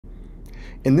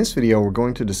In this video, we're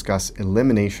going to discuss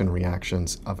elimination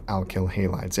reactions of alkyl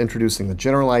halides, introducing the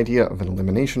general idea of an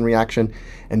elimination reaction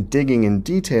and digging in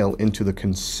detail into the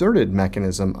concerted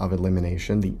mechanism of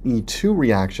elimination, the E2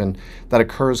 reaction that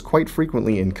occurs quite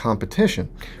frequently in competition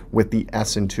with the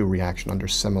SN2 reaction under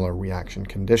similar reaction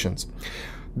conditions.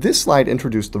 This slide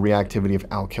introduced the reactivity of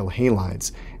alkyl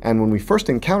halides, and when we first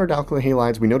encountered alkyl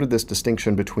halides, we noted this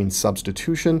distinction between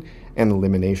substitution and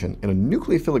elimination. In a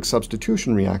nucleophilic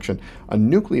substitution reaction, a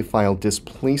nucleophile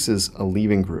displaces a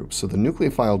leaving group. So the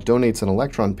nucleophile donates an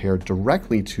electron pair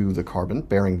directly to the carbon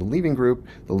bearing the leaving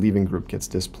group gets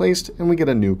displaced, and we get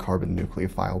a new carbon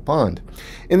nucleophile bond.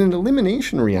 In an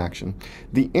elimination reaction,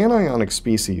 the anionic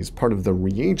species, part of the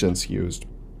reagents used,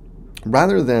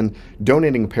 rather than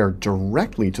donating a pair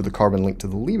directly to the carbon linked to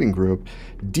the leaving group,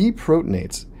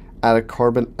 deprotonates at a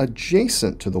carbon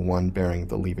adjacent to the one bearing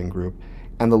the leaving group,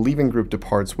 and the leaving group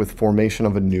departs with formation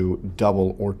of a new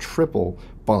double or triple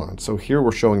bond. So here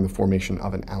we're showing the formation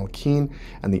of an alkene,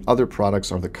 and the other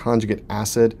products are the conjugate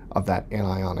acid of that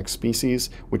anionic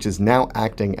species, which is now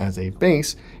acting as a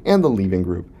base, and the leaving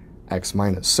group X-.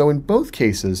 So in both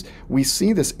cases, we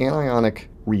see this anionic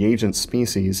reagent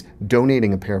species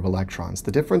donating a pair of electrons.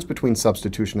 The difference between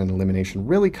substitution and elimination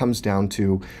really comes down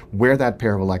to where that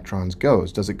pair of electrons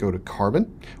goes. Does it go to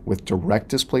carbon with direct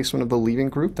displacement of the leaving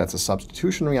group? That's a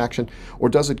substitution reaction. Or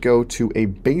does it go to a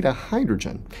beta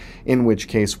hydrogen, in which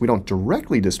case we don't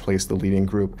directly displace the leaving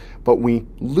group, but we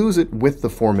lose it with the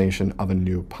formation of a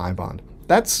new pi bond.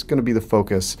 That's going to be the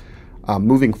focus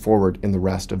moving forward in the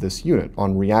rest of this unit,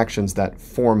 on reactions that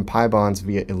form pi bonds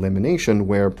via elimination,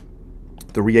 where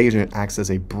the reagent acts as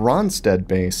a Bronsted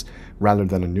base rather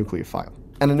than a nucleophile.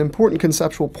 And an important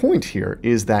conceptual point here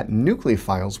is that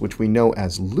nucleophiles, which we know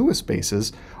as Lewis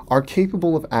bases, are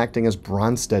capable of acting as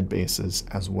Bronsted bases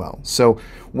as well. So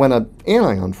when an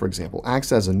anion, for example,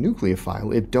 acts as a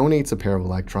nucleophile, it donates a pair of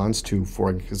electrons to, for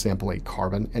example, a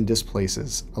carbon and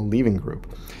displaces a leaving group.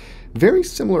 Very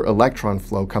similar electron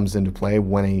flow comes into play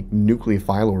when a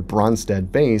nucleophile or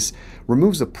Bronsted base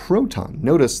removes a proton.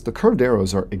 Notice the curved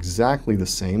arrows are exactly the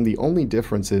same. The only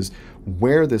difference is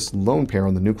where this lone pair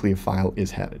on the nucleophile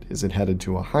is headed. Is it headed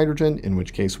to a hydrogen, in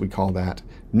which case we call that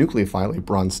nucleophile a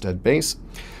Bronsted base,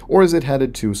 or is it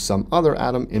headed to some other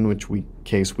atom, in which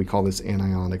case we call this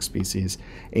anionic species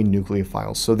a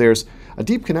nucleophile. So there's a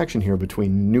deep connection here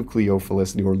between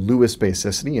nucleophilicity or Lewis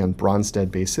basicity and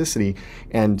Bronsted basicity,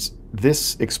 and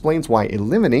this explains why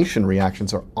elimination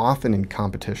reactions are often in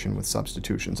competition with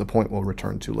substitutions, a point we'll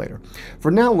return to later.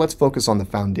 For now, let's focus on the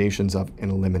foundations of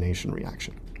an elimination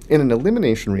reaction. In an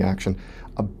elimination reaction,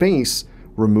 a base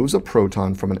removes a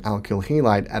proton from an alkyl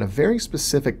halide at a very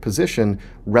specific position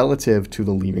relative to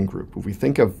the leaving group. If we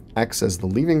think of X as the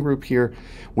leaving group here,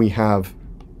 we have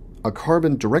a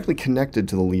carbon directly connected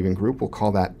to the leaving group, we'll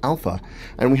call that alpha,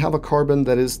 and we have a carbon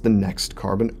that is the next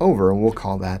carbon over, and we'll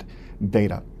call that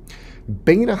beta.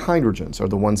 Beta hydrogens are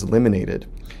the ones eliminated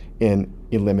in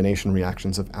elimination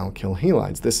reactions of alkyl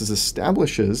halides. This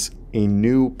establishes a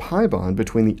new pi bond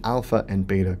between the alpha and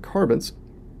beta carbons,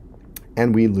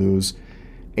 and we lose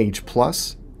H+,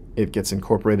 it gets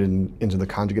incorporated into the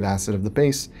conjugate acid of the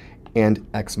base, and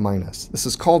X-. This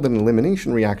is called an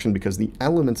elimination reaction because the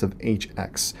elements of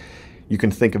HX, you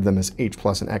can think of them as H+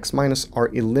 and X-, are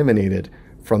eliminated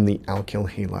from the alkyl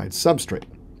halide substrate.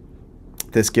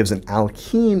 This gives an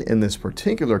alkene in this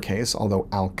particular case, although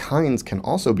alkynes can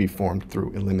also be formed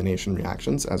through elimination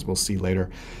reactions, as we'll see later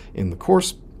in the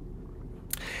course.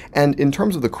 And in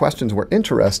terms of the questions we're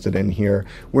interested in here,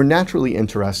 we're naturally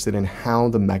interested in how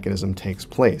the mechanism takes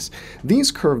place.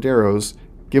 These curved arrows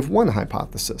give one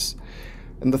hypothesis.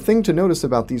 And the thing to notice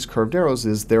about these curved arrows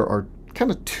is there are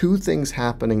kind of two things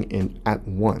happening at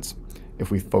once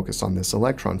if we focus on this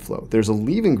electron flow. There's a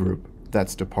leaving group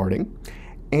that's departing,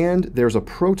 and there's a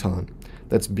proton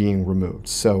that's being removed.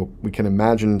 So we can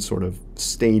imagine sort of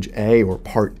stage A, or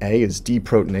part A, is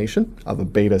deprotonation of a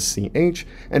beta CH,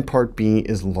 and part B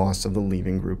is loss of the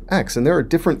leaving group X. And there are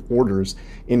different orders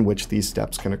in which these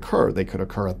steps can occur. They could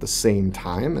occur at the same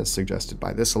time, as suggested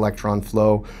by this electron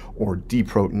flow, or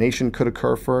deprotonation could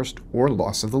occur first, or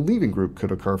loss of the leaving group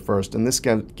could occur first. And this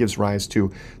gives rise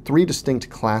to three distinct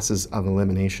classes of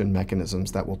elimination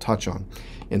mechanisms that we'll touch on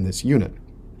in this unit.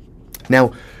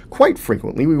 Now, quite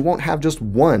frequently, we won't have just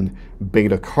one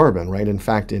beta carbon, right? In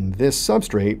fact, in this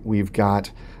substrate, we've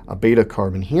got a beta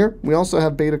carbon here. We also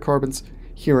have beta carbons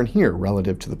here and here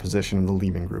relative to the position of the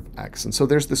leaving group X. And so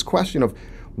there's this question of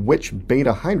which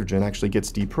beta hydrogen actually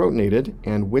gets deprotonated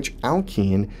and which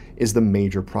alkene is the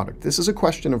major product. This is a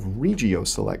question of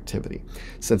regioselectivity,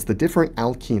 since the different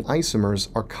alkene isomers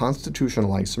are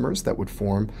constitutional isomers that would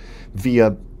form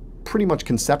via pretty much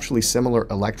conceptually similar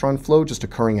electron flow, just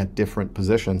occurring at different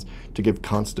positions to give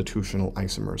constitutional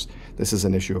isomers. This is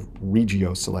an issue of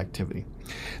regioselectivity.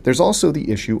 There's also the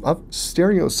issue of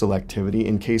stereoselectivity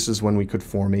in cases when we could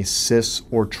form a cis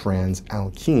or trans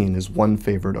alkene. Is one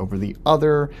favored over the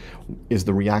other? Is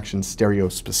the reaction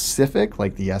stereospecific,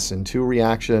 like the SN2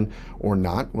 reaction, or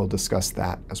not? We'll discuss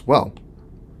that as well.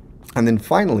 And then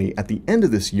finally, at the end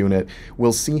of this unit,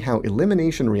 we'll see how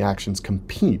elimination reactions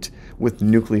compete with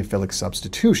nucleophilic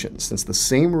substitutions, since the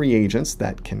same reagents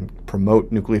that can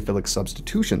promote nucleophilic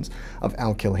substitutions of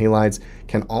alkyl halides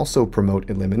can also promote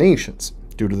eliminations.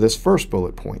 Due to this first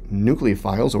bullet point,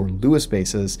 nucleophiles, or Lewis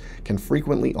bases, can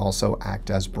frequently also act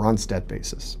as Bronsted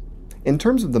bases. In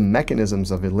terms of the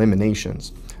mechanisms of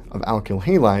eliminations of alkyl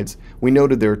halides, we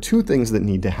noted there are two things that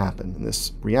need to happen in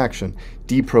this reaction: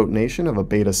 deprotonation of a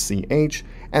beta CH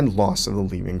and loss of the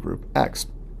leaving group X.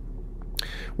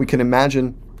 We can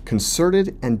imagine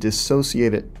concerted and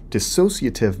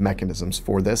dissociative mechanisms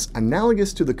for this,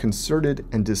 analogous to the concerted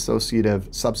and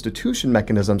dissociative substitution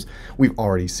mechanisms we've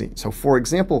already seen. So for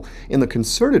example, in the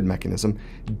concerted mechanism,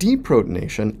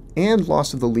 deprotonation and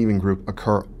loss of the leaving group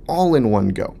occur all in one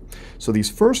go. So these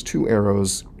first two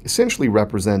arrows essentially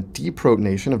represent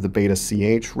deprotonation of the beta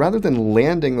CH. Rather than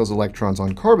landing those electrons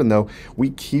on carbon, though, we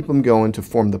keep them going to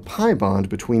form the pi bond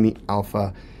between the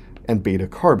alpha and beta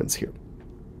carbons here.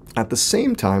 At the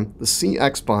same time, the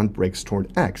CX bond breaks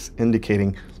toward X,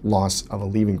 indicating loss of a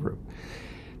leaving group.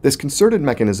 This concerted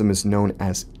mechanism is known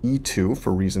as E2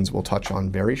 for reasons we'll touch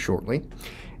on very shortly,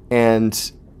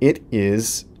 and it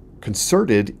is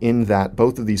concerted in that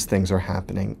both of these things are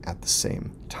happening at the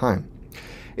same time.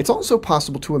 It's also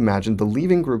possible to imagine the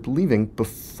leaving group leaving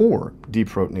before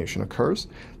deprotonation occurs.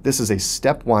 This is a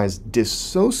stepwise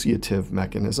dissociative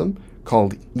mechanism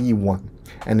called E1.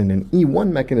 And in an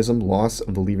E1 mechanism, loss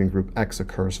of the leaving group X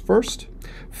occurs first,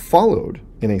 followed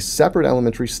in a separate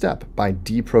elementary step by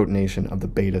deprotonation of the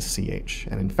beta CH.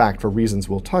 And in fact, for reasons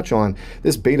we'll touch on,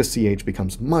 this beta CH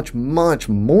becomes much, much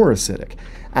more acidic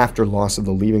after loss of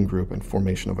the leaving group and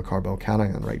formation of a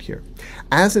carbocation right here.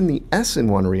 As in the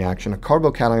SN1 reaction, a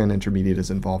carbocation intermediate is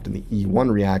involved in the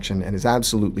E1 reaction and is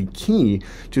absolutely key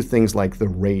to things like the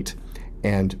rate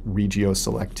and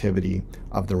regioselectivity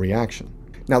of the reaction.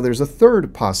 Now, there's a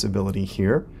third possibility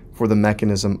here for the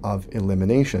mechanism of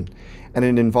elimination, and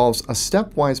it involves a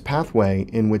stepwise pathway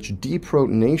in which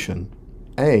deprotonation,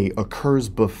 A, occurs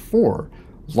before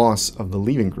loss of the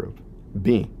leaving group,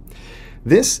 B.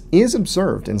 This is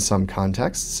observed in some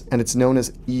contexts, and it's known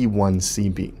as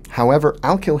E1CB. However,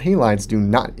 alkyl halides do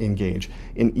not engage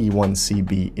in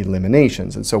E1CB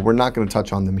eliminations, and so we're not going to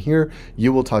touch on them here.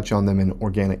 You will touch on them in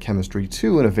organic chemistry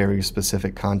too, in a very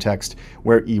specific context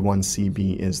where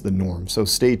E1CB is the norm. So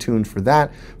stay tuned for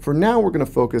that. For now, we're going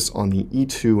to focus on the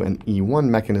E2 and E1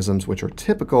 mechanisms, which are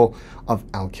typical of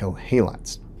alkyl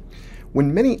halides.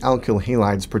 When many alkyl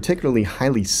halides, particularly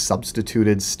highly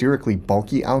substituted, sterically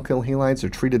bulky alkyl halides, are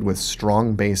treated with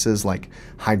strong bases like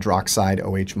hydroxide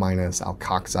OH-,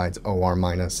 alkoxides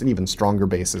OR-, and even stronger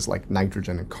bases like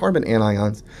nitrogen and carbon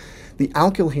anions, the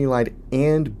alkyl halide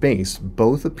and base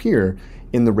both appear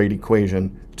in the rate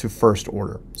equation to first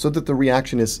order, so that the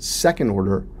reaction is second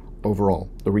order overall.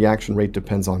 The reaction rate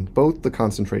depends on both the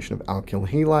concentration of alkyl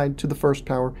halide to the first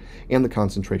power and the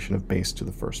concentration of base to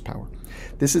the first power.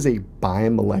 This is a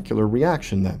bimolecular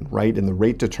reaction then, right? In the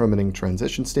rate determining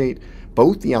transition state,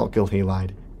 both the alkyl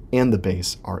halide and the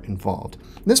base are involved.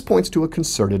 This points to a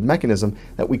concerted mechanism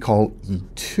that we call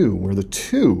E2, where the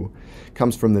 2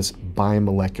 comes from this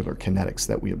bimolecular kinetics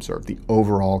that we observe, the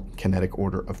overall kinetic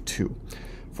order of 2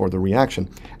 for the reaction.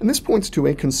 And this points to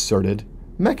a concerted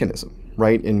mechanism,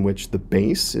 right, in which the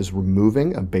base is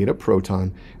removing a beta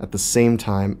proton at the same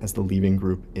time as the leaving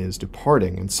group is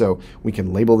departing. And so we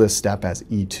can label this step as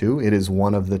E2. It is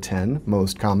one of the 10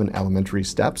 most common elementary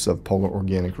steps of polar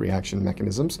organic reaction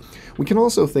mechanisms. We can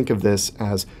also think of this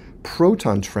as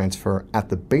proton transfer at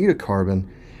the beta carbon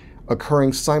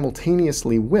occurring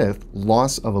simultaneously with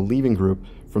loss of a leaving group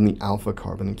from the alpha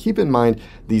carbon. And keep in mind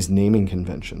these naming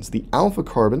conventions. The alpha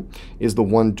carbon is the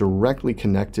one directly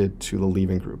connected to the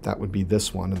leaving group. That would be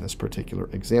this one in this particular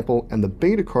example. And the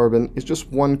beta carbon is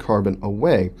just one carbon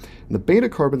away. And the beta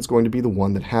carbon is going to be the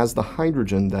one that has the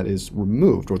hydrogen that is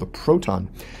removed, or the proton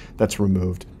that's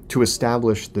removed, to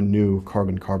establish the new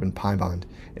carbon-carbon pi bond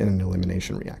in an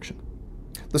elimination reaction.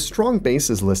 The strong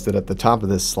bases listed at the top of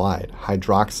this slide,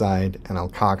 hydroxide and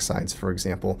alkoxides, for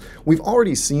example, we've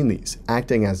already seen these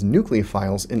acting as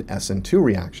nucleophiles in SN2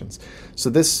 reactions. So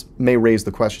this may raise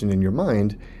the question in your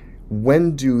mind,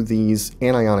 when do these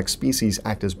anionic species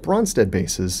act as Bronsted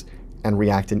bases and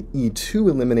react an E2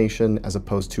 elimination as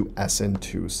opposed to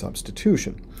SN2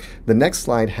 substitution? The next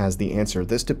slide has the answer.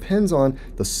 This depends on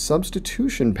the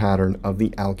substitution pattern of the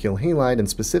alkyl halide and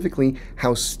specifically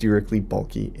how sterically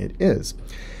bulky it is.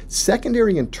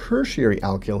 Secondary and tertiary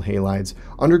alkyl halides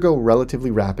undergo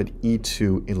relatively rapid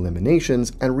E2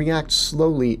 eliminations and react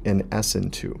slowly in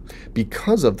SN2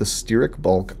 because of the steric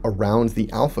bulk around the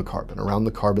alpha carbon, around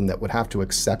the carbon that would have to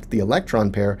accept the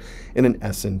electron pair in an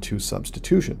SN2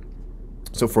 substitution.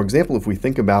 So for example, if we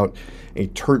think about a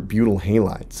tert-butyl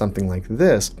halide, something like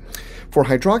this, for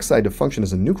hydroxide to function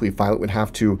as a nucleophile, it would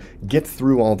have to get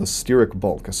through all the steric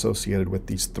bulk associated with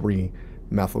these three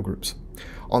methyl groups.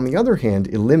 On the other hand,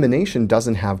 elimination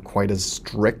doesn't have quite as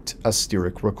strict a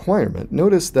steric requirement.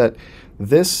 Notice that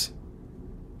this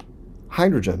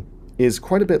hydrogen is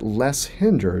quite a bit less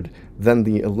hindered than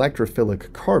the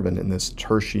electrophilic carbon in this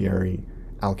tertiary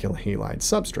alkyl halide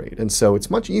substrate. And so it's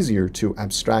much easier to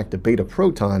abstract a beta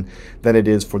proton than it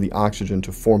is for the oxygen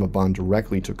to form a bond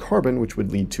directly to carbon, which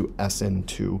would lead to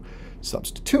SN2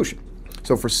 substitution.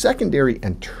 So for secondary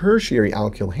and tertiary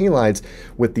alkyl halides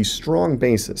with these strong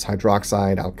bases,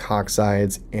 hydroxide,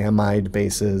 alkoxides, amide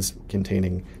bases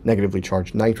containing negatively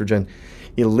charged nitrogen,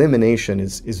 elimination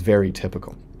is very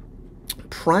typical.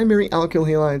 Primary alkyl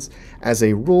halides, as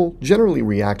a rule, generally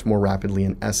react more rapidly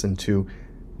in SN2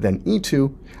 than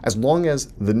E2 as long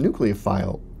as the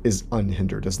nucleophile is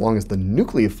unhindered, as long as the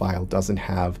nucleophile doesn't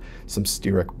have some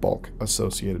steric bulk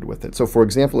associated with it. So for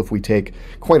example, if we take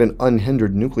quite an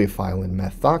unhindered nucleophile in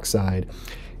methoxide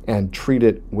and treat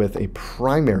it with a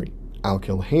primary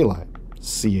alkyl halide,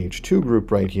 CH2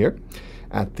 group right here,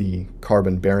 at the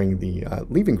carbon bearing the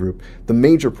leaving group, the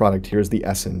major product here is the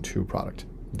SN2 product,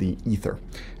 the ether,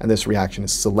 and this reaction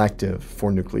is selective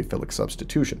for nucleophilic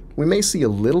substitution. We may see a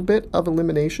little bit of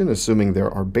elimination, assuming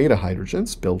there are beta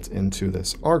hydrogens built into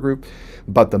this R group,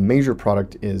 but the major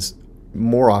product is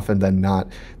more often than not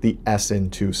the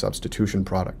SN2 substitution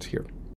product here.